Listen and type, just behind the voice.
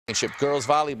Girls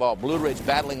volleyball, Blue Ridge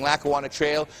battling Lackawanna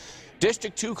Trail.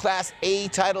 District 2 Class A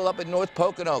title up in North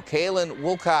Pocono. Kaylin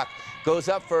Woolcock goes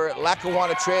up for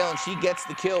Lackawanna Trail, and she gets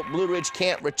the kill. Blue Ridge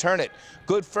can't return it.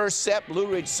 Good first set, Blue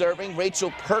Ridge serving.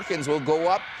 Rachel Perkins will go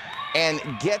up and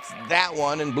gets that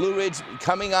one, and Blue Ridge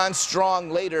coming on strong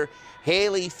later.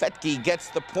 Haley Fetke gets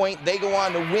the point. They go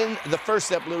on to win the first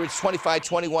set. Blue Ridge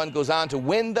 25-21 goes on to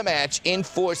win the match in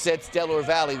 4 sets. Delaware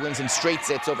Valley wins in straight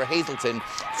sets over Hazleton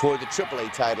for the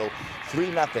AAA title,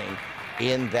 3-0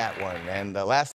 in that one. And the last